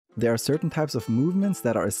There are certain types of movements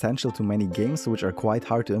that are essential to many games which are quite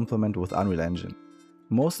hard to implement with Unreal Engine.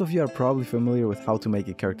 Most of you are probably familiar with how to make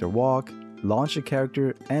a character walk, launch a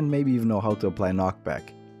character, and maybe even know how to apply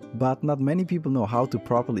knockback. But not many people know how to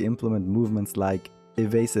properly implement movements like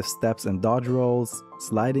evasive steps and dodge rolls,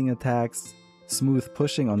 sliding attacks, smooth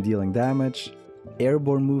pushing on dealing damage,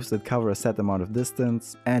 airborne moves that cover a set amount of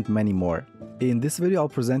distance, and many more. In this video I'll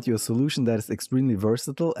present you a solution that is extremely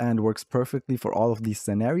versatile and works perfectly for all of these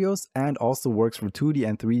scenarios and also works for 2D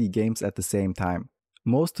and 3D games at the same time.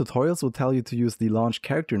 Most tutorials will tell you to use the launch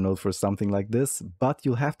character node for something like this, but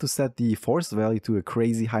you'll have to set the force value to a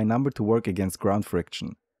crazy high number to work against ground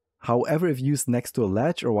friction. However, if used next to a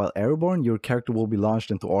ledge or while airborne, your character will be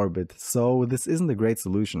launched into orbit, so this isn't a great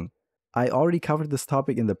solution. I already covered this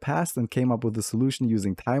topic in the past and came up with a solution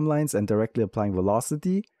using timelines and directly applying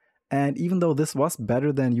velocity, and even though this was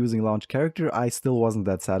better than using launch character, I still wasn't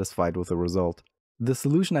that satisfied with the result. The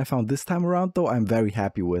solution I found this time around though I'm very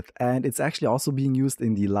happy with, and it's actually also being used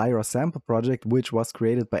in the Lyra sample project, which was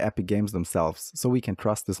created by Epic Games themselves, so we can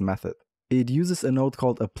trust this method. It uses a node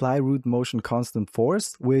called Apply Root Motion Constant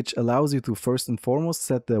Force, which allows you to first and foremost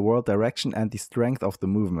set the world direction and the strength of the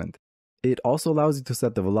movement. It also allows you to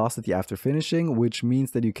set the velocity after finishing, which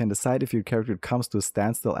means that you can decide if your character comes to a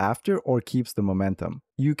standstill after or keeps the momentum.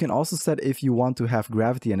 You can also set if you want to have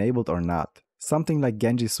gravity enabled or not. Something like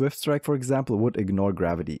Genji's Swift Strike, for example, would ignore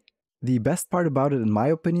gravity. The best part about it in my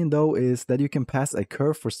opinion though is that you can pass a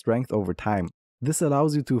curve for strength over time. This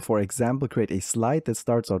allows you to, for example, create a slide that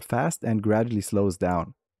starts out fast and gradually slows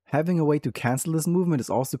down. Having a way to cancel this movement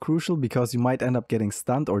is also crucial because you might end up getting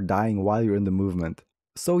stunned or dying while you're in the movement.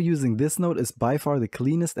 So using this node is by far the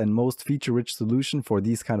cleanest and most feature-rich solution for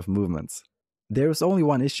these kind of movements. There is only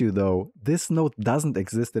one issue though, this node doesn't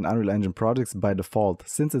exist in Unreal Engine projects by default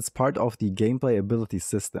since it's part of the Gameplay Ability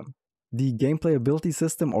System. The Gameplay Ability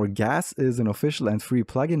System, or GAS, is an official and free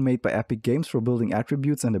plugin made by Epic Games for building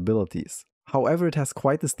attributes and abilities. However, it has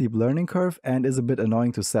quite a steep learning curve and is a bit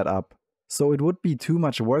annoying to set up. So it would be too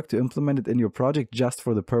much work to implement it in your project just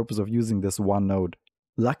for the purpose of using this one node.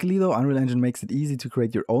 Luckily though, Unreal Engine makes it easy to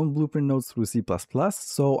create your own blueprint nodes through C++,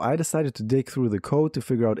 so I decided to dig through the code to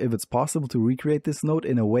figure out if it's possible to recreate this node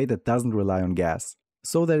in a way that doesn't rely on GAS,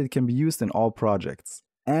 so that it can be used in all projects.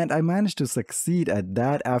 And I managed to succeed at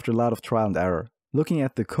that after a lot of trial and error. Looking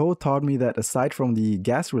at the code taught me that aside from the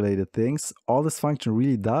GAS related things, all this function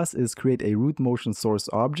really does is create a root motion source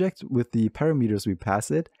object with the parameters we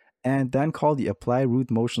pass it, and then call the apply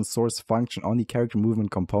root motion source function on the character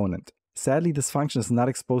movement component. Sadly, this function is not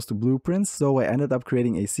exposed to blueprints, so I ended up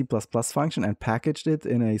creating a C++ function and packaged it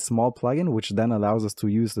in a small plugin, which then allows us to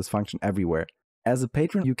use this function everywhere. As a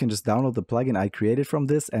patron, you can just download the plugin I created from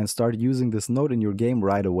this and start using this node in your game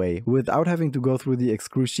right away, without having to go through the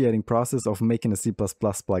excruciating process of making a C++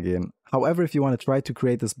 plugin. However, if you want to try to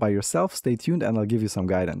create this by yourself, stay tuned and I'll give you some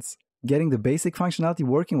guidance. Getting the basic functionality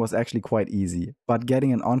working was actually quite easy, but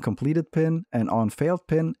getting an onCompleted pin, an onFailed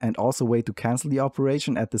pin, and also a way to cancel the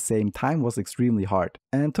operation at the same time was extremely hard,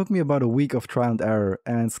 and took me about a week of trial and error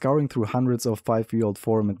and scouring through hundreds of 5-year-old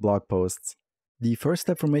forum and blog posts. The first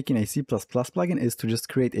step for making a C++ plugin is to just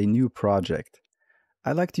create a new project.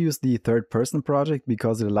 I like to use the third-person project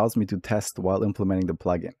because it allows me to test while implementing the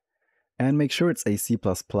plugin, and make sure it's a C++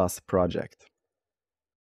 project.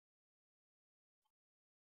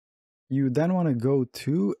 You then want to go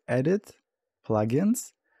to Edit,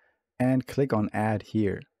 Plugins, and click on Add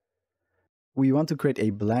here. We want to create a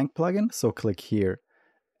blank plugin, so click here.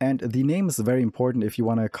 And the name is very important if you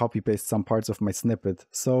want to copy-paste some parts of my snippet,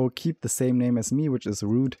 so keep the same name as me, which is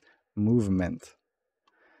root movement.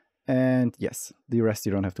 And yes, the rest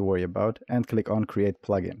you don't have to worry about, and click on Create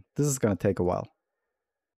Plugin. This is going to take a while.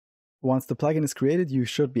 Once the plugin is created, you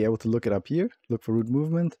should be able to look it up here, look for root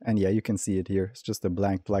movement, and yeah, you can see it here. It's just a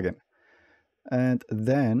blank plugin. And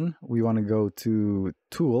then we want to go to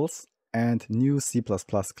Tools and New C++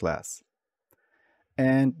 class.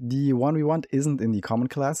 And the one we want isn't in the common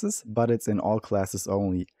classes, but it's in all classes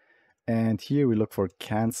only. And here we look for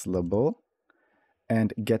cancelable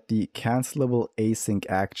and get the cancelable async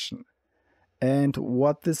action. And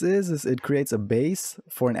what this is it creates a base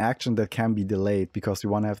for an action that can be delayed because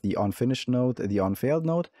we want to have the onFinished node, the onFailed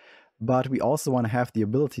node. But we also want to have the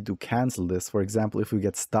ability to cancel this. For example, if we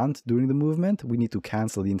get stunned during the movement, we need to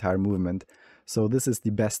cancel the entire movement. So this is the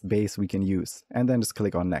best base we can use. And then just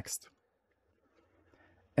click on Next.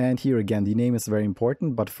 And here again, the name is very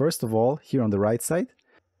important. But first of all, here on the right side,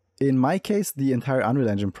 in my case, the entire Unreal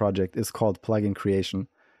Engine project is called Plugin Creation.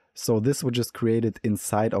 So this would just create it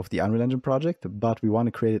inside of the Unreal Engine project, but we want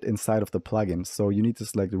to create it inside of the plugin. So you need to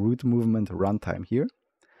select the root movement runtime here.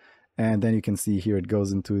 And then you can see here it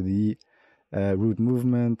goes into the root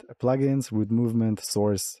movement plugins, root movement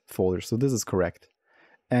source folder. So this is correct.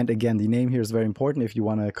 And again, the name here is very important if you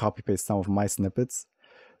want to copy paste some of my snippets.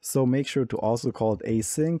 So make sure to also call it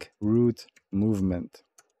async root movement,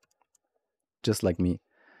 just like me.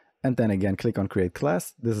 And then again, click on create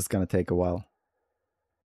class. This is going to take a while.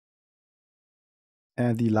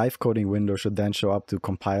 And the live coding window should then show up to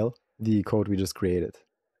compile the code we just created.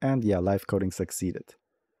 And yeah, live coding succeeded.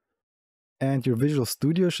 And your Visual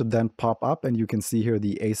Studio should then pop up, and you can see here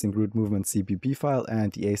the async root movement CPP file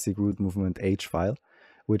and the async root movement H file,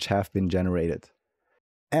 which have been generated.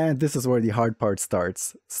 And this is where the hard part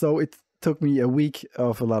starts. So it took me a week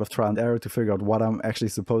of a lot of trial and error to figure out what I'm actually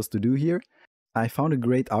supposed to do here. I found a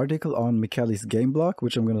great article on Mikeli's game blog,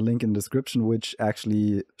 which I'm going to link in the description, which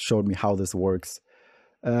actually showed me how this works.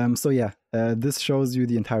 So yeah, this shows you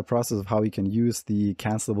the entire process of how you can use the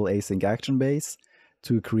cancelable async action base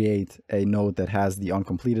to create a node that has the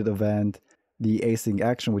onCompleted event, the async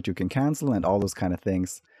action which you can cancel, and all those kind of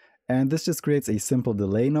things. And this just creates a simple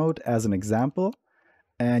delay node as an example.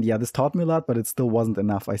 And yeah, this taught me a lot, but it still wasn't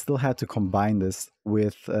enough. I still had to combine this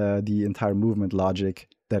with the entire movement logic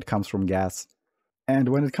that comes from GAS. And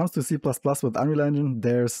when it comes to C++ with Unreal Engine,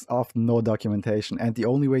 there's often no documentation. And the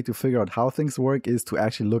only way to figure out how things work is to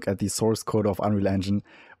actually look at the source code of Unreal Engine,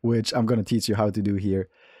 which I'm going to teach you how to do here.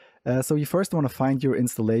 So you first want to find your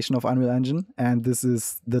installation of Unreal Engine, and this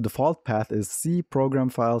is the default path is C, Program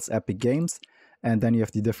Files, Epic Games, and then you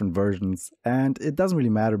have the different versions. And it doesn't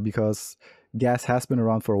really matter because GAS has been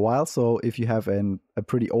around for a while, so if you have a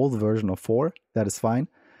pretty old version of 4, that is fine,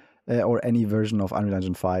 or any version of Unreal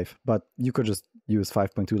Engine 5. But you could just use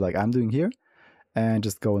 5.2 like I'm doing here, and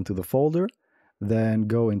just go into the folder, then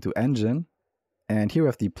go into Engine, and here we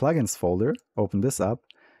have the plugins folder, open this up.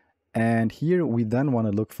 And here we then want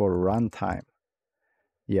to look for runtime.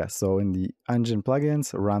 Yeah, so in the engine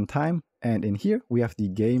plugins, runtime, and in here we have the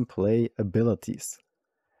gameplay abilities.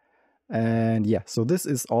 And yeah, so this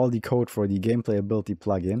is all the code for the gameplay ability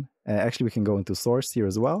plugin. Actually, we can go into source here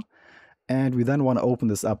as well. And we then want to open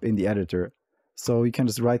this up in the editor. So you can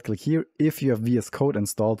just right click here if you have VS Code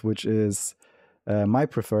installed, which is my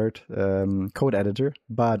preferred code editor,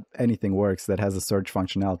 but anything works that has a search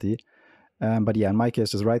functionality. But yeah, in my case,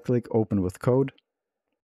 just right click, open with code.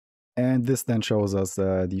 And this then shows us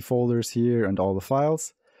the folders here and all the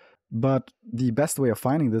files. But the best way of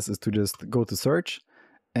finding this is to just go to search,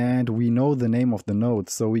 and we know the name of the node.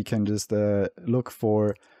 So we can just look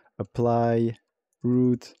for apply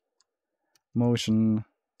root motion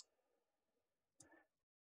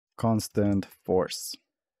constant force.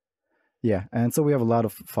 Yeah, and so we have a lot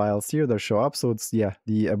of files here that show up. So it's, yeah,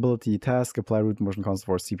 the ability task, apply root motion constant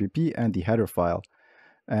force CPP, and the header file.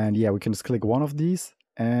 And yeah, we can just click one of these,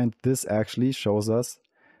 and this actually shows us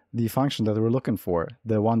the function that we're looking for,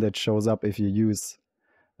 the one that shows up if you use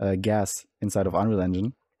GAS inside of Unreal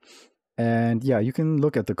Engine. And yeah, you can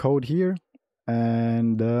look at the code here,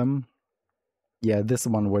 and yeah, this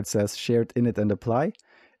one where it says shared init and apply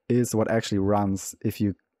is what actually runs if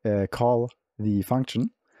you call the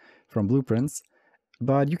function from blueprints.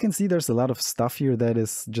 But you can see there's a lot of stuff here that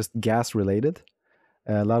is just GAS related.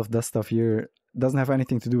 A lot of this stuff here doesn't have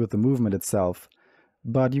anything to do with the movement itself.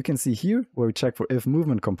 But you can see here where we check for if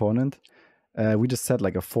movement component, we just set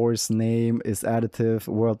like a force name is additive,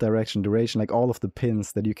 world direction, duration, like all of the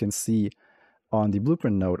pins that you can see on the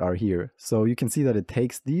blueprint node are here. So you can see that it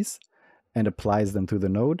takes these and applies them to the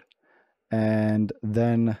node. And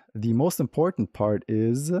then the most important part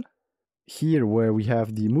is here where we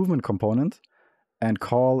have the movement component and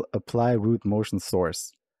call apply root motion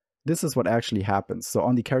source. This is what actually happens. So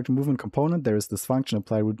on the character movement component, there is this function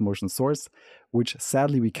apply root motion source, which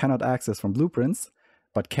sadly we cannot access from blueprints,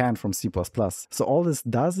 but can from C++. So all this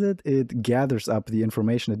does it gathers up the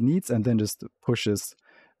information it needs and then just pushes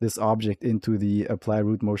this object into the apply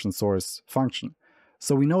root motion source function.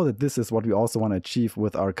 So we know that this is what we also want to achieve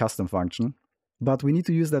with our custom function, but we need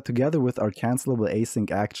to use that together with our cancelable async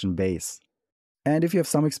action base. And if you have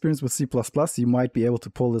some experience with C++, you might be able to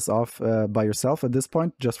pull this off by yourself at this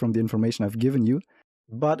point, just from the information I've given you.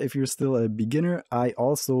 But if you're still a beginner, I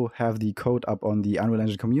also have the code up on the Unreal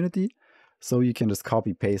Engine community, so you can just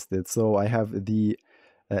copy paste it. So I have the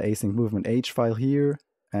async movement H file here,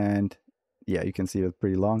 and yeah, you can see it's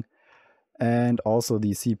pretty long. And also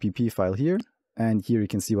the CPP file here, and here you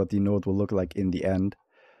can see what the node will look like in the end.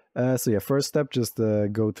 So yeah, first step, just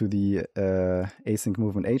go to the async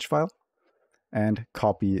movement H file and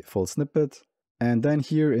copy full snippet. And then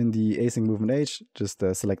here in the async movement H, just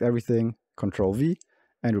select everything, Control V,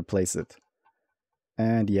 and replace it.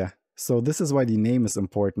 And yeah, So this is why the name is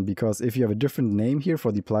important, because if you have a different name here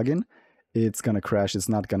for the plugin, it's gonna crash, it's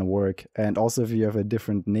not gonna work. And also if you have a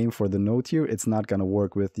different name for the node here, it's not gonna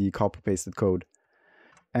work with the copy-pasted code.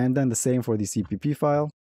 And then the same for the CPP file.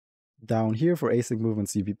 Down here for async movement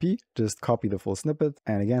CPP, just copy the full snippet,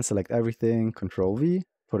 and again select everything, Control V,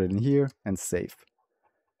 put it in here, and save.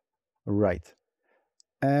 Right.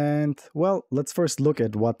 And well, let's first look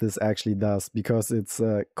at what this actually does, because it's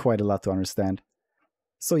quite a lot to understand.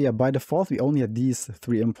 So yeah, by default we only had these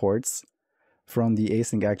 3 imports from the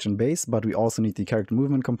async action base, but we also need the character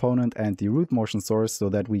movement component and the root motion source so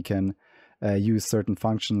that we can use certain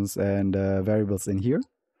functions and variables in here.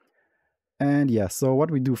 And yeah, so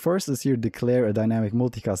what we do first is here declare a dynamic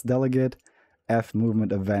multicast delegate f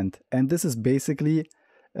movement event. And this is basically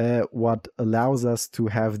what allows us to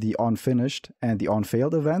have the onFinished and the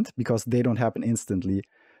onFailed event, because they don't happen instantly.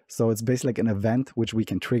 So it's basically like an event which we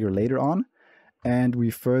can trigger later on. And we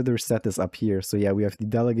further set this up here. So yeah, we have the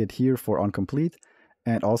delegate here for onComplete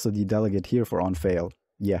and also the delegate here for onFail.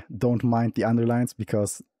 Yeah, don't mind the underlines,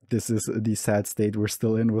 because this is the sad state we're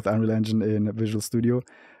still in with Unreal Engine in Visual Studio,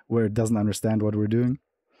 where it doesn't understand what we're doing.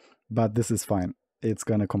 But this is fine. It's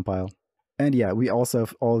gonna compile. And yeah, we also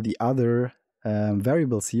have all the other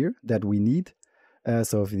variables here that we need.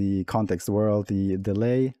 So the context world, the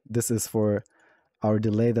delay, this is for our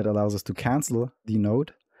delay that allows us to cancel the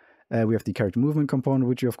node. We have the character movement component,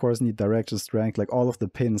 which you of course need, direction, strength, like all of the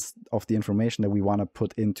pins of the information that we want to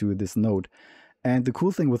put into this node. And the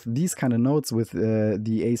cool thing with these kind of nodes with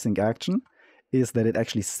the async action is that it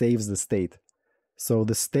actually saves the state. So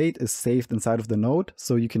the state is saved inside of the node,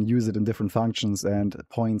 so you can use it in different functions and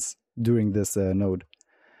points during this node.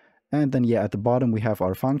 And then yeah, at the bottom we have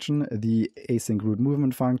our function, the async root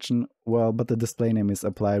movement function. Well, but the display name is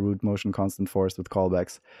apply root motion constant force with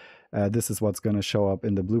callbacks. This is what's going to show up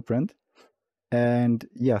in the blueprint. And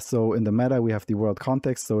yeah, so in the meta we have the world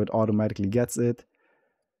context, so it automatically gets it.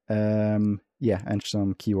 Yeah, and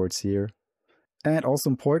some keywords here. And also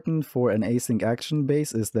important for an async action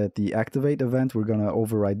base is that the activate event, we're going to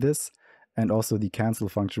override this, and also the cancel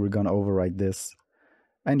function, we're going to override this.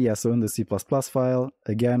 And yeah, so in the C++ file,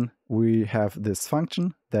 again, we have this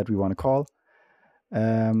function that we want to call.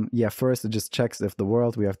 Yeah, first it just checks if the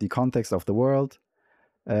world, we have the context of the world.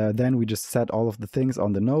 Then we just set all of the things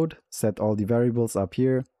on the node, set all the variables up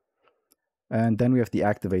here. And then we have the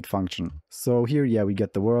activate function. So here, yeah, we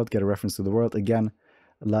get the world, get a reference to the world. Again,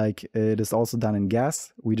 like it is also done in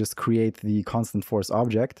gas, we just create the constant force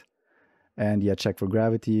object. And yeah, check for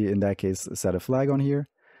gravity, in that case, set a flag on here.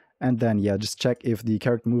 And then yeah, just check if the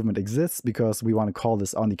character movement exists, because we want to call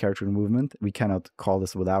this on the character movement. We cannot call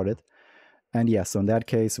this without it. And yeah, so in that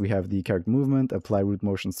case, we have the character movement, apply root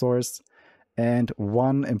motion source. And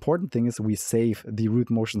one important thing is we save the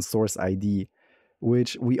root motion source ID,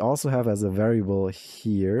 which we also have as a variable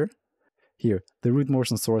here. Here, the root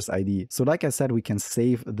motion source ID. So like I said, we can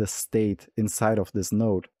save the state inside of this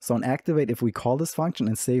node. So on activate, if we call this function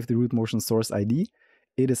and save the root motion source ID,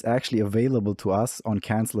 it is actually available to us on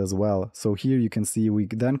cancel as well. So here you can see we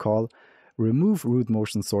then call remove root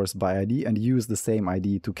motion source by ID and use the same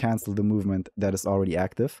ID to cancel the movement that is already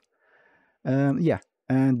active. Yeah,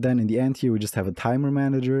 and then in the end here we just have a timer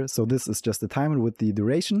manager. So this is just a timer with the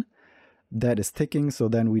duration that is ticking, so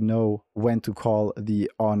then we know when to call the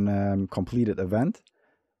on completed event,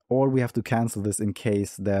 or we have to cancel this in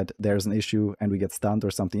case that there's an issue and we get stunned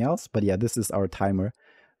or something else. But yeah, this is our timer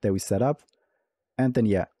that we set up. And then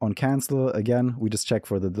yeah, on cancel, again, we just check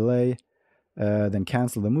for the delay, then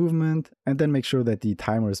cancel the movement, and then make sure that the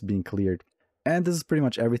timer is being cleared. And this is pretty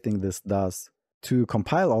much everything this does. To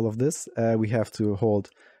compile all of this, we have to hold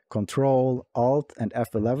Control, Alt, and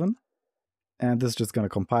F11. And this is just going to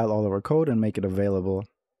compile all of our code and make it available.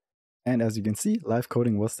 And as you can see, live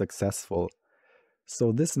coding was successful.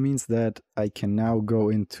 So this means that I can now go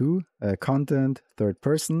into content, third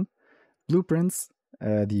person, blueprints,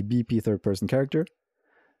 the BP third person character.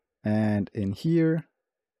 And in here,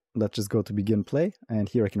 let's just go to begin play. And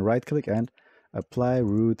here I can right click and apply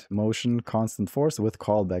root motion constant force with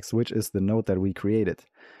callbacks, which is the node that we created.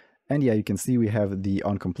 And yeah, you can see we have the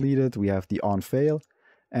onCompleted, we have the onFail,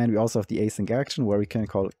 and we also have the async action where we can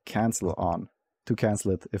call cancel on to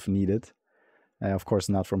cancel it if needed. Of course,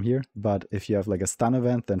 not from here, but if you have like a stun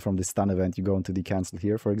event, then from the stun event, you go into the cancel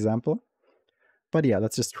here, for example. But yeah,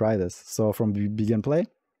 let's just try this. So from begin play,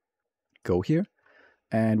 go here,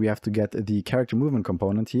 and we have to get the character movement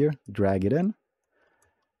component here, drag it in,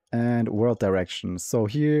 and world direction. So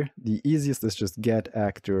here, the easiest is just get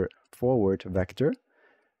actor forward vector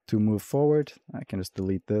to move forward. I can just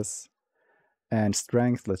delete this. And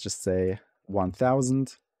strength, let's just say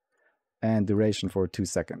 1000. and duration for 2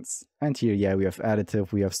 seconds. And here, yeah, we have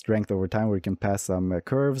additive, we have strength over time where we can pass some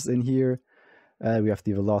curves in here. We have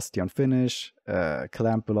the velocity on finish,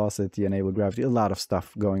 clamp velocity, enable gravity, a lot of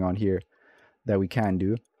stuff going on here that we can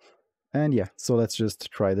do. And yeah, so let's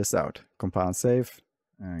just try this out. Compile and save,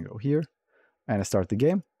 and go here, and I start the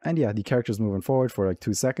game. And yeah, the character's moving forward for like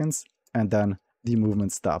 2 seconds, and then the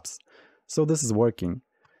movement stops. So this is working.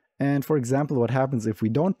 And for example, what happens if we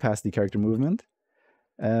don't pass the character movement?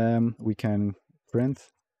 We can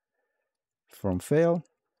print from fail,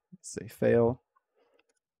 say fail.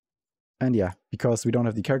 And yeah, because we don't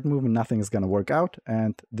have the character movement, nothing is going to work out,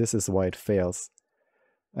 and this is why it fails.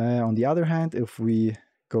 On the other hand, if we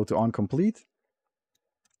go to onComplete,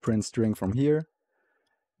 print string from here,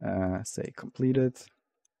 say completed,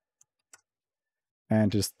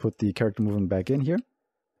 and just put the character movement back in here,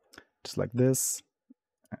 just like this,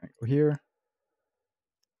 go here,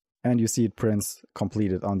 and you see it prints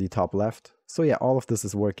completed on the top left. So yeah, all of this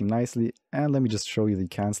is working nicely, and let me just show you the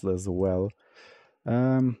cancel as well.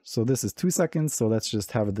 So this is 2 seconds, so let's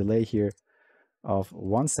just have a delay here of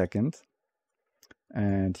 1 second,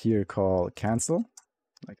 and here call cancel,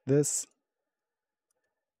 like this.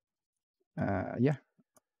 Yeah,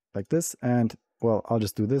 like this, and well, I'll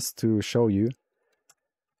just do this to show you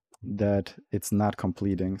that it's not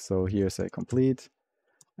completing. So here say complete,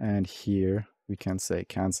 and here we can say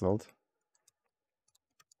cancelled.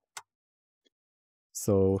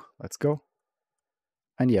 So let's go.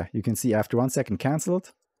 And yeah, you can see after 1 second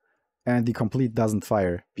cancelled, and the complete doesn't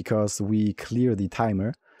fire because we clear the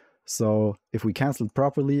timer. So if we cancel it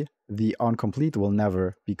properly, the onComplete will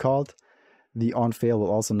never be called. The onFail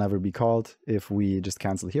will also never be called if we just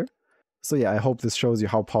cancel here. So yeah, I hope this shows you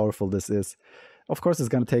how powerful this is. Of course, it's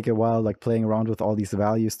going to take a while, like playing around with all these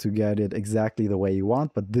values to get it exactly the way you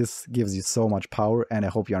want, but this gives you so much power, and I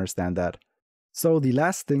hope you understand that. So the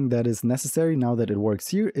last thing that is necessary now that it works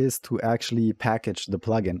here is to actually package the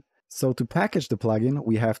plugin. So to package the plugin,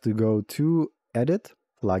 we have to go to Edit,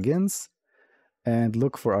 Plugins, and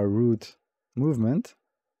look for our root movement,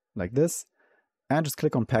 like this, and just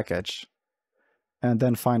click on Package. And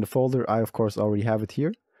then find a folder. I, of course, already have it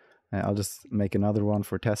here. I'll just make another one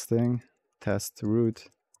for testing. Test root.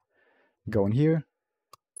 Go in here,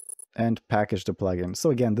 and package the plugin. So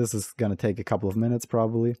again, this is going to take a couple of minutes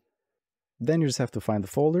probably. Then you just have to find the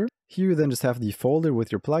folder. Here you then just have the folder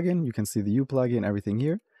with your plugin. You can see the U plugin, everything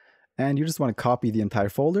here. And you just want to copy the entire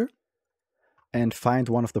folder and find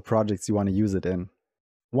one of the projects you want to use it in.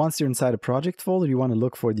 Once you're inside a project folder, you want to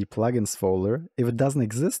look for the plugins folder. If it doesn't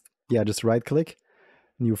exist, yeah, just right click,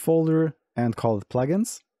 new folder, and call it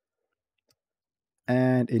plugins.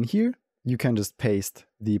 And in here, you can just paste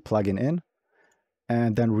the plugin in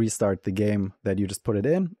and then restart the game that you just put it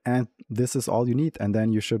in. And this is all you need. And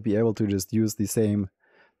then you should be able to just use the same,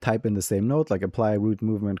 type in the same node, like apply root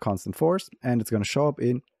movement constant force, and it's going to show up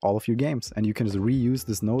in all of your games. And you can just reuse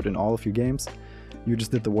this node in all of your games. You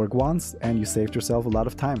just did the work once and you saved yourself a lot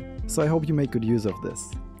of time. So I hope you make good use of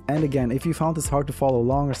this. And again, if you found this hard to follow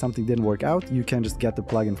along or something didn't work out, you can just get the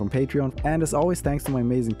plugin from Patreon. And as always, thanks to my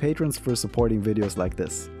amazing patrons for supporting videos like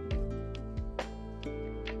this.